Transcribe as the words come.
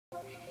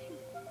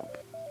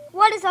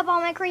What is up, all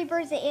my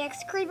creepers? The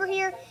AX Creeper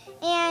here,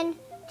 and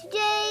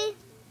today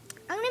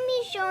I'm going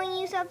to be showing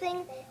you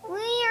something. We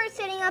are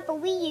setting up a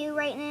Wii U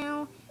right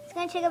now. It's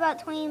going to take about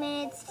 20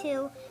 minutes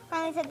to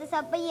finally set this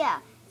up, but yeah.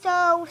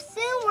 So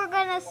soon we're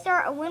going to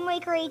start a Wind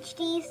Waker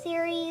HD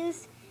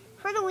series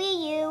for the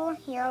Wii U.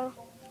 Here, I'll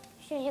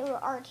show you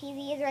what our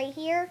TV is right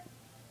here.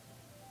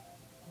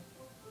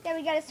 Yeah,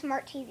 we got a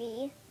smart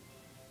TV.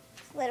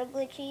 It's a little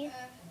glitchy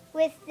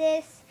with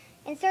this.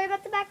 And sorry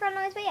about the background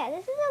noise, but yeah,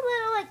 this is a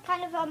little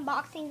kind of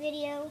unboxing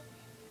video.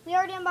 We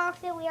already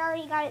unboxed it, we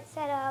already got it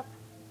set up.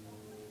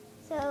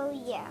 So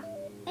yeah.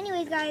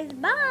 Anyways guys,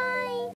 bye!